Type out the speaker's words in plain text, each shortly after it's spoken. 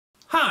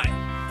Hi,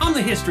 I'm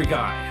the History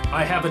Guy.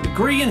 I have a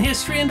degree in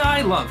history and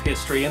I love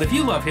history, and if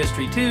you love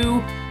history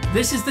too,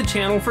 this is the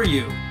channel for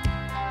you.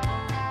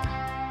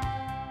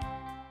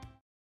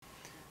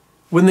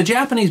 When the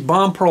Japanese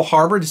bombed Pearl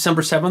Harbor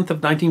December 7th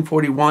of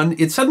 1941,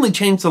 it suddenly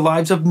changed the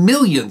lives of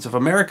millions of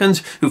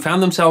Americans who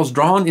found themselves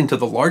drawn into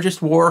the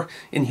largest war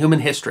in human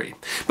history.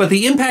 But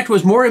the impact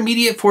was more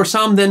immediate for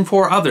some than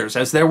for others,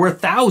 as there were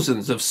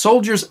thousands of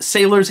soldiers,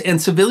 sailors,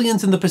 and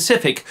civilians in the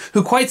Pacific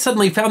who quite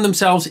suddenly found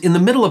themselves in the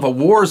middle of a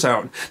war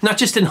zone, not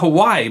just in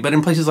Hawaii, but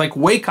in places like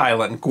Wake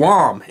Island,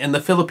 Guam, and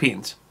the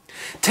Philippines.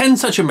 10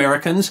 such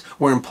Americans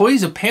were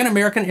employees of Pan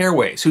American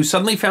Airways who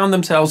suddenly found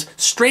themselves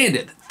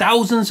stranded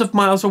thousands of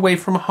miles away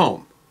from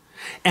home.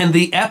 And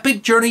the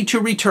epic journey to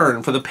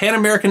return for the Pan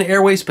American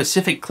Airways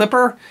Pacific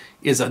Clipper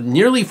is a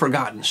nearly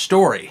forgotten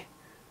story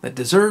that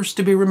deserves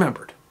to be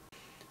remembered.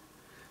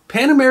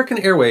 Pan American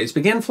Airways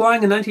began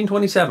flying in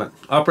 1927,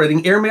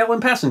 operating airmail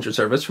and passenger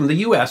service from the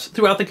U.S.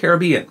 throughout the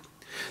Caribbean.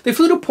 They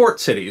flew to port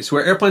cities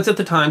where airplanes at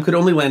the time could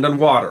only land on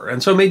water,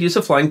 and so made use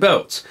of flying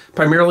boats,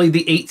 primarily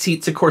the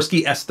 8-seat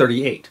Sikorsky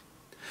S-38.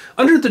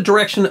 Under the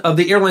direction of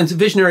the airline's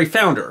visionary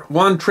founder,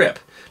 Juan Trippe,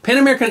 Pan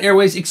American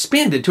Airways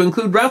expanded to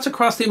include routes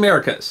across the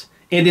Americas,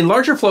 and in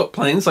larger float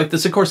planes like the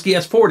Sikorsky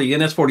S-40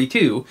 and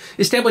S-42,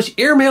 established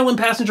airmail and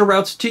passenger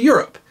routes to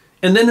Europe,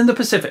 and then in the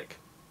Pacific.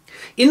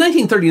 In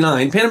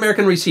 1939, Pan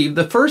American received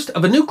the first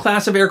of a new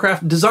class of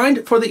aircraft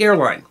designed for the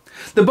airline.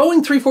 The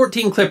Boeing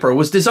 314 Clipper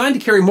was designed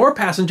to carry more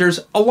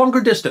passengers a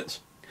longer distance.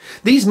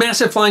 These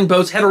massive flying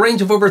boats had a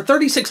range of over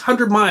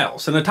 3,600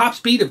 miles and a top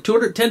speed of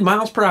 210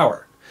 miles per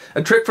hour.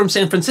 A trip from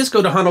San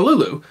Francisco to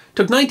Honolulu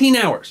took 19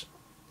 hours.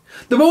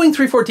 The Boeing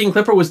 314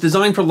 Clipper was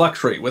designed for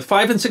luxury, with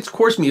 5- and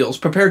 6-course meals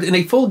prepared in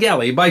a full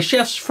galley by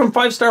chefs from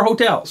 5-star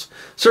hotels,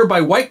 served by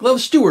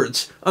white-gloved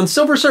stewards on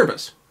silver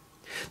service.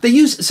 They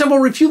used several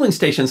refueling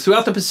stations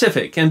throughout the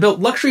Pacific and built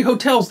luxury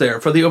hotels there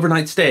for the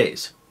overnight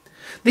stays.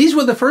 These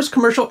were the first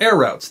commercial air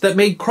routes that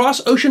made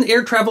cross-ocean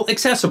air travel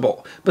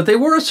accessible, but they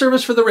were a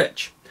service for the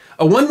rich.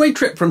 A one-way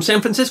trip from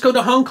San Francisco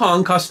to Hong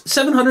Kong cost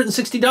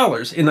 $760 in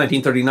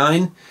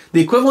 1939,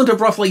 the equivalent of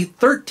roughly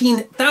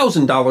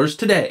 $13,000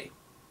 today.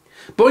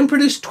 Boeing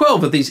produced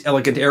 12 of these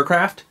elegant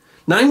aircraft.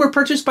 9 were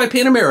purchased by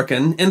Pan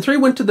American, and 3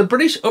 went to the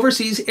British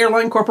Overseas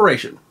Airline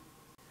Corporation.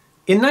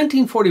 In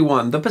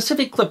 1941, the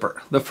Pacific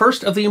Clipper, the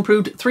first of the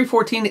improved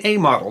 314A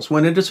models,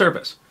 went into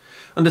service.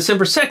 On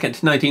December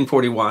 2nd,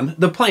 1941,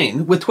 the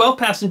plane, with 12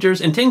 passengers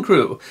and 10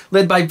 crew,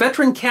 led by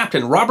veteran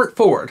Captain Robert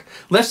Ford,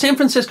 left San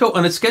Francisco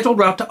on its scheduled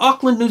route to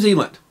Auckland, New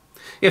Zealand.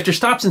 After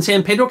stops in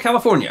San Pedro,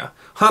 California,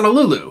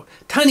 Honolulu,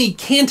 tiny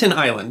Canton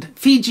Island,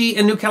 Fiji,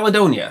 and New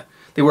Caledonia,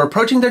 they were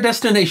approaching their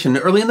destination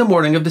early in the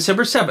morning of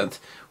December 7th,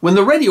 when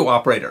the radio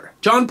operator,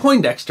 John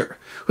Poindexter,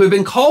 who had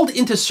been called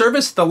into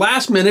service at the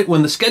last minute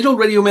when the scheduled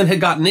radioman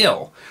had gotten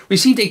ill,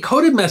 received a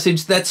coded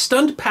message that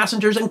stunned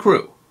passengers and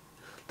crew.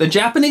 The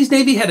Japanese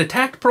Navy had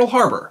attacked Pearl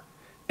Harbor,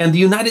 and the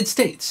United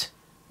States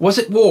was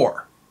at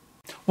war.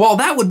 While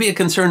that would be a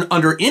concern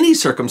under any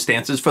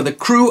circumstances for the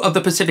crew of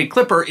the Pacific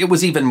Clipper, it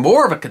was even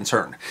more of a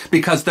concern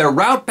because their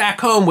route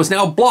back home was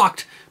now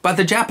blocked by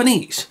the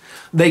Japanese.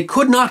 They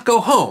could not go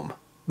home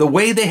the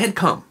way they had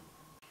come.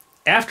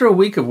 After a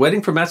week of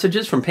waiting for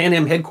messages from Pan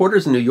Am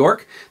headquarters in New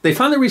York, they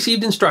finally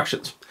received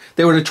instructions.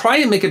 They were to try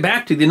and make it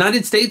back to the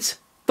United States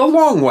the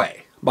long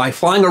way by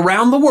flying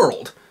around the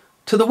world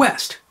to the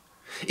west.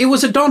 It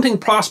was a daunting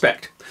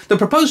prospect. The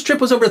proposed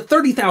trip was over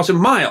 30,000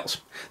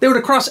 miles. They were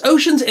to cross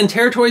oceans and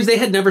territories they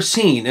had never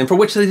seen and for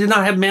which they did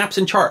not have maps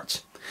and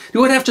charts. They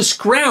would have to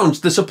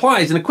scrounge the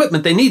supplies and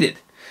equipment they needed.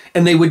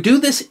 And they would do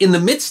this in the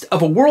midst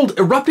of a world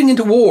erupting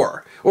into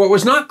war, or it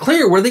was not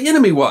clear where the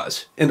enemy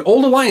was, and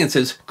old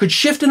alliances could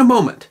shift in a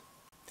moment.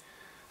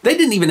 They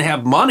didn't even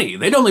have money.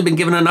 They'd only been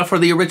given enough for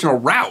the original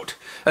route.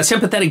 A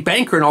sympathetic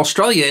banker in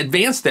Australia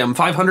advanced them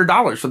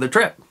 $500 for the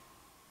trip.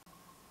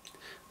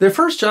 Their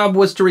first job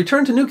was to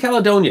return to New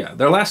Caledonia,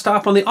 their last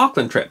stop on the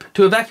Auckland trip,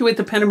 to evacuate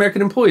the Pan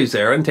American employees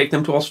there and take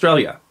them to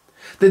Australia.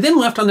 They then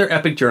left on their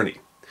epic journey.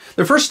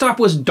 Their first stop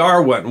was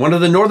Darwin, one of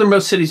the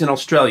northernmost cities in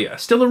Australia,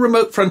 still a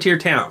remote frontier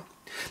town.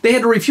 They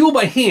had to refuel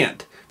by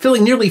hand,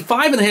 filling nearly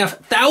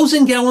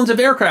 5,500 gallons of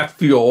aircraft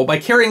fuel by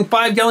carrying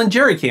 5-gallon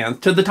jerry cans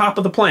to the top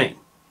of the plane.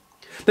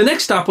 The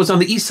next stop was on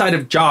the east side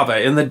of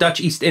Java in the Dutch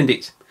East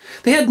Indies.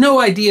 They had no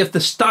idea if the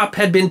stop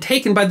had been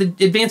taken by the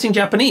advancing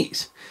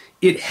Japanese.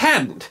 It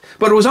hadn't,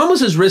 but it was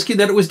almost as risky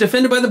that it was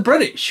defended by the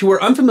British, who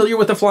were unfamiliar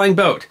with the flying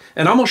boat,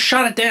 and almost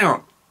shot it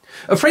down.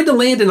 Afraid to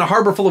land in a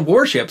harbor full of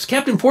warships,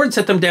 Captain Ford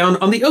set them down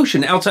on the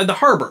ocean outside the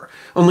harbor,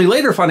 only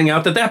later finding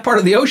out that that part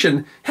of the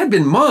ocean had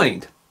been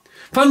mined.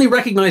 Finally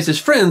recognized as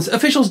friends,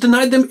 officials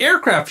denied them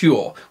aircraft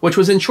fuel, which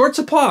was in short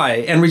supply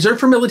and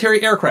reserved for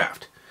military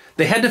aircraft.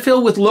 They had to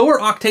fill with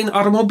lower-octane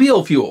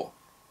automobile fuel.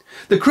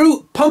 The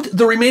crew pumped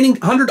the remaining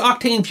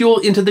 100-octane fuel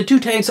into the 2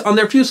 tanks on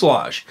their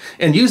fuselage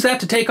and used that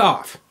to take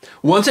off.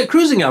 Once at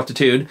cruising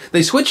altitude,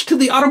 they switched to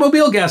the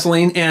automobile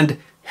gasoline and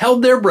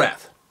held their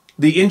breath.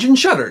 The engine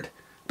shuddered,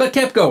 but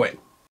kept going.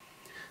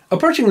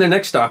 Approaching their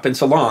next stop in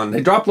Ceylon,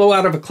 they dropped low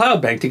out of a cloud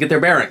bank to get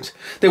their bearings.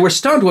 They were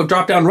stunned to have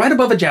dropped down right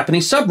above a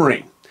Japanese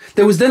submarine.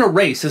 There was then a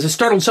race as a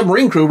startled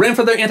submarine crew ran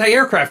for their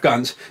anti-aircraft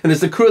guns, and as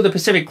the crew of the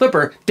Pacific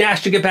Clipper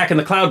dashed to get back in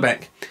the cloud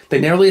bank.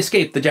 They narrowly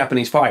escaped the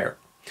Japanese fire.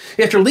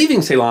 After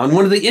leaving Ceylon,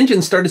 one of the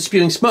engines started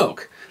spewing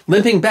smoke.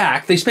 Limping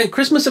back, they spent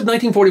Christmas of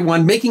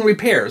 1941 making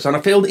repairs on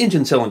a failed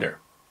engine cylinder.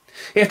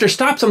 After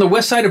stops on the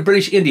west side of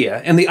British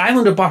India and the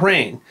island of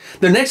Bahrain,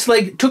 their next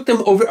leg took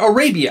them over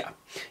Arabia.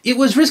 It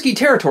was risky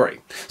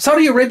territory.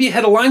 Saudi Arabia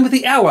had aligned with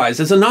the Allies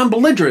as a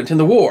non-belligerent in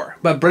the war,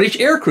 but British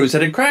air crews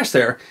that had crashed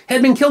there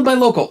had been killed by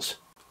locals.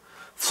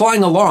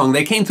 Flying along,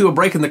 they came through a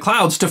break in the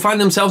clouds to find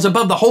themselves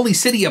above the holy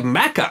city of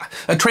Mecca,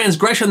 a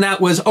transgression that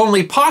was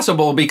only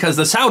possible because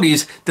the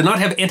Saudis did not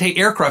have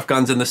anti-aircraft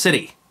guns in the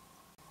city.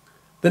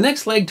 The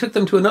next leg took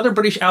them to another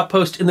British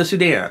outpost in the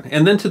Sudan,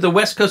 and then to the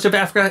west coast of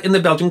Africa in the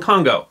Belgian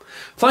Congo.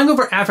 Flying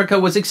over Africa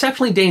was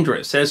exceptionally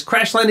dangerous, as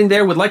crash landing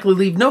there would likely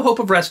leave no hope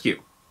of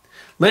rescue.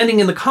 Landing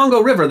in the Congo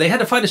River, they had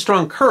to fight a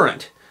strong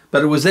current,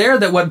 but it was there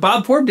that what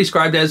Bob Ford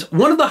described as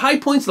one of the high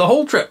points of the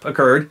whole trip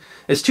occurred,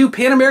 as 2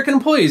 Pan American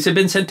employees had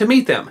been sent to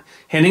meet them,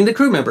 handing the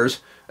crew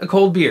members a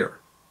cold beer.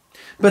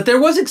 But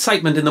there was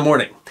excitement in the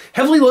morning.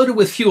 Heavily loaded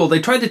with fuel, they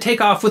tried to take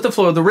off with the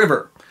flow of the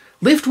river.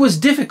 Lift was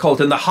difficult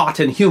in the hot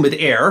and humid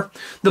air.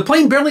 The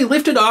plane barely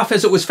lifted off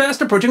as it was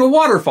fast approaching a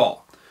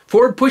waterfall.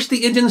 Ford pushed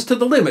the engines to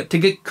the limit to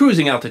get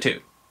cruising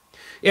altitude.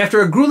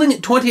 After a grueling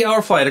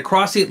 20-hour flight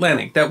across the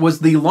Atlantic that was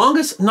the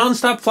longest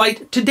non-stop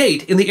flight to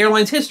date in the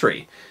airline's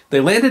history,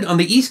 they landed on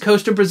the east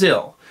coast of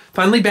Brazil,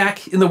 finally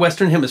back in the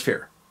Western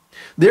Hemisphere.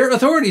 Their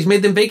authorities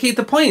made them vacate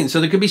the plane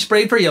so they could be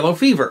sprayed for yellow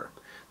fever.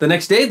 The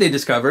next day they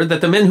discovered that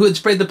the men who had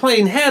sprayed the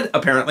plane had,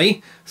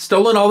 apparently,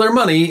 stolen all their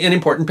money and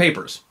important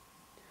papers.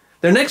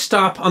 Their next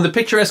stop on the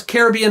picturesque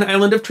Caribbean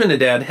island of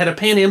Trinidad had a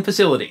Pan Am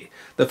facility,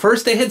 the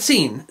first they had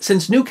seen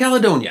since New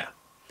Caledonia.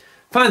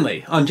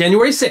 Finally, on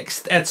January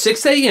 6th at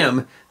 6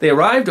 a.m., they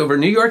arrived over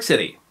New York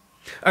City.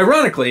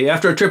 Ironically,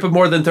 after a trip of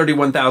more than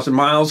 31,000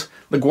 miles,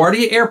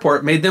 LaGuardia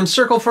Airport made them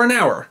circle for an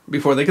hour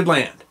before they could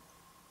land.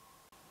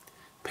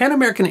 Pan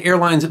American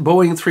Airlines'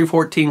 Boeing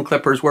 314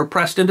 Clippers were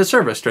pressed into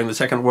service during the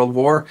Second World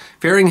War,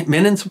 ferrying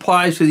men and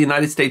supplies to the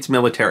United States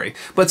military,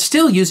 but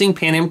still using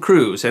Pan Am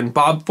crews, and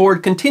Bob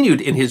Ford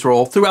continued in his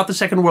role throughout the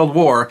Second World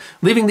War,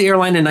 leaving the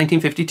airline in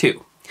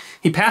 1952.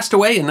 He passed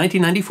away in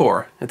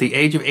 1994 at the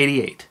age of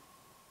 88.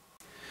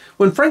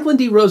 When Franklin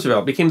D.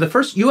 Roosevelt became the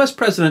first U.S.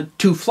 president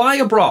to fly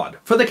abroad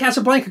for the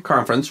Casablanca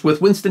Conference with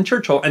Winston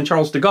Churchill and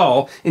Charles de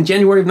Gaulle in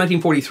January of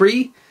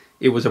 1943,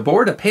 it was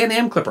aboard a Pan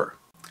Am Clipper.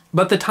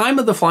 But the time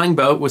of the flying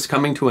boat was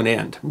coming to an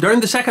end.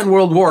 During the Second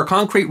World War,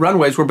 concrete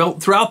runways were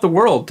built throughout the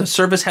world to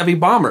service heavy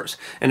bombers,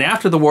 and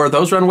after the war,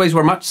 those runways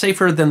were much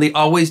safer than the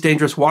always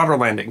dangerous water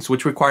landings,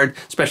 which required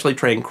specially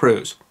trained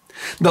crews.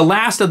 The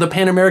last of the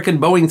Pan American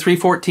Boeing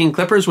 314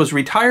 Clippers was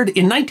retired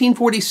in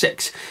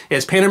 1946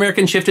 as Pan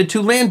American shifted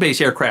to land-based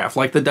aircraft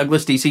like the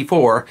Douglas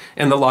DC-4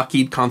 and the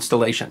Lockheed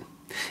Constellation.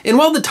 And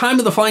while the time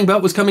of the flying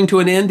boat was coming to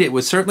an end, it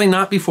was certainly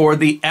not before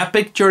the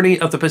epic journey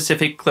of the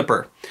Pacific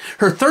Clipper.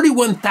 Her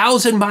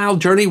 31,000-mile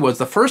journey was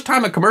the first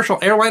time a commercial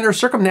airliner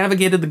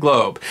circumnavigated the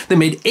globe. They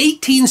made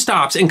 18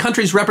 stops in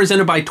countries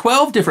represented by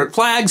 12 different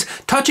flags,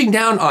 touching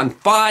down on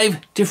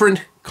 5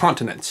 different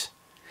continents.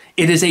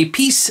 It is a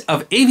piece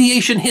of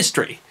aviation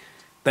history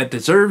that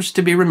deserves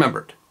to be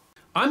remembered.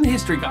 I'm the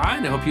History Guy,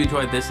 and I hope you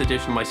enjoyed this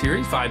edition of my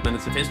series, 5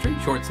 Minutes of History,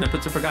 short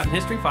snippets of forgotten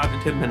history, 5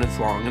 to 10 minutes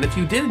long. And if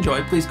you did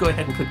enjoy, please go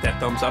ahead and click that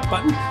thumbs up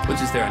button,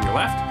 which is there on your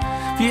left.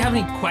 If you have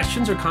any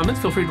questions or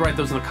comments, feel free to write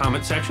those in the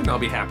comment section. I'll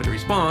be happy to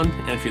respond.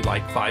 And if you'd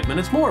like 5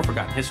 minutes more of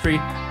forgotten history,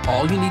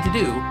 all you need to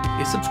do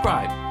is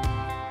subscribe.